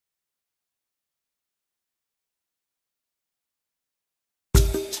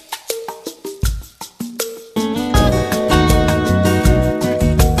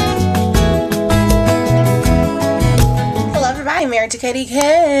Auntie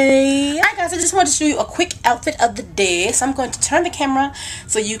KDK. Alright guys, I just wanted to show you a quick outfit of the day. So I'm going to turn the camera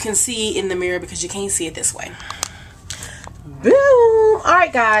so you can see in the mirror because you can't see it this way. Boom!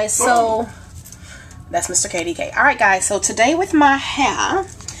 Alright guys, so that's Mr. KDK. Alright guys, so today with my hair,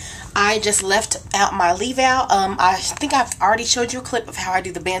 I just left out my leave out. I think I've already showed you a clip of how I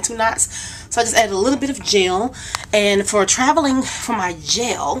do the Bantu knots. So I just added a little bit of gel, and for traveling for my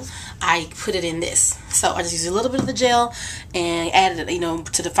gel, I put it in this. So I just used a little bit of the gel and added it, you know,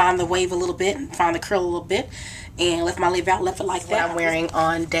 to define the wave a little bit and define the curl a little bit, and left my leave out, left it like that. What I'm wearing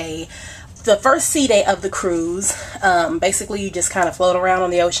on the first sea day of the cruise. Basically, you just kind of float around on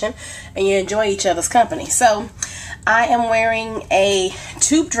the ocean and you enjoy each other's company. So I am wearing a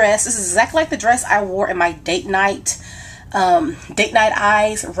tube dress. This is exactly like the dress I wore in my date night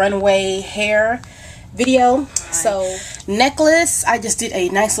eyes runway hair video. So necklace, I just did a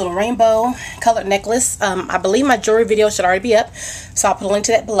nice little rainbow colored necklace. I believe my jewelry video should already be up, so I'll put a link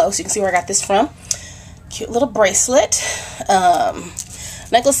to that below so you can see where I got this from. Cute little bracelet.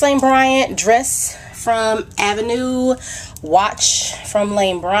 Necklace Lane Bryant, dress from Avenue, watch from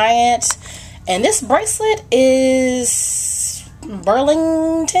Lane Bryant, and this bracelet is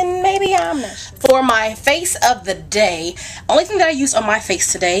Burlington, maybe, I'm not sure. For my face of the day, only thing that I used on my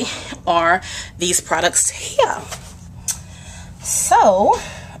face today are these products here. So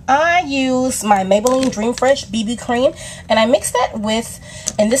I use my Maybelline Dream Fresh BB cream, and I mix that with,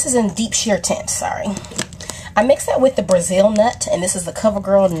 and this is in deep sheer tint, sorry. I mix that with the Brazil Nut, and this is the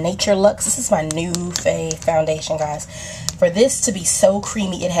CoverGirl Nature Luxe. This is my new fave foundation, guys. For this to be so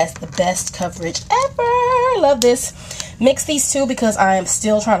creamy, it has the best coverage ever. Love this. Mix these two because I am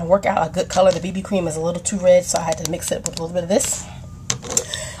still trying to work out a good color. The BB cream is a little too red, so I had to mix it with a little bit of this.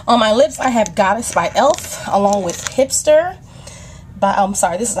 On my lips, I have Goddess by e.l.f. along with Hipster. I'm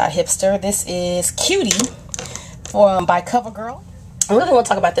sorry, this is not Hipster. This is Cutie by CoverGirl. I really want to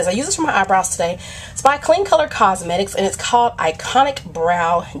talk about this. I use this for my eyebrows today. It's by Clean Color Cosmetics, and it's called Iconic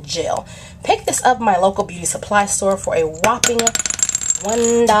Brow Gel. Pick this up in my local beauty supply store for a whopping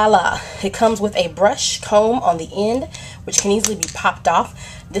 $1. It comes with a brush comb on the end, which can easily be popped off.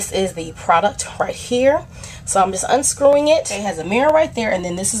 This is the product right here. So I'm just unscrewing it. It has a mirror right there, and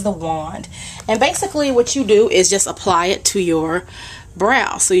then this is the wand. And basically what you do is just apply it to your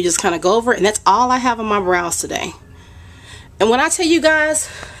brow. So you just kind of go over it, and that's all I have on my brows today. And when I tell you guys,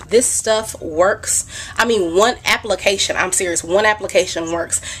 this stuff works. I mean, one application, I'm serious, one application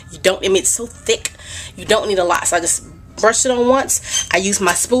works. You don't, I mean, it's so thick, you don't need a lot. So I just brushed it on once. I used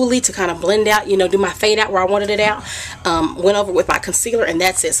my spoolie to kind of blend out, you know, do my fade out where I wanted it out. Went over with my concealer, and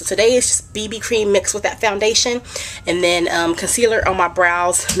that's it. So today is just BB cream mixed with that foundation, and then concealer on my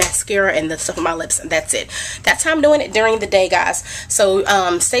brows, mascara, and the stuff on my lips, and that's it. That's how I'm doing it during the day, guys. So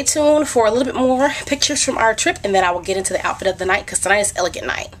stay tuned for a little bit more pictures from our trip, and then I will get into the outfit of the night, because tonight is elegant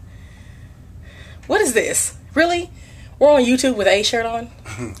night. What is this? Really? We're on YouTube with a shirt on?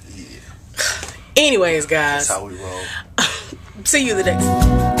 Yeah. Anyways, guys. That's how we roll. See you the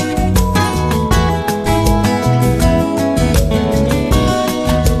next.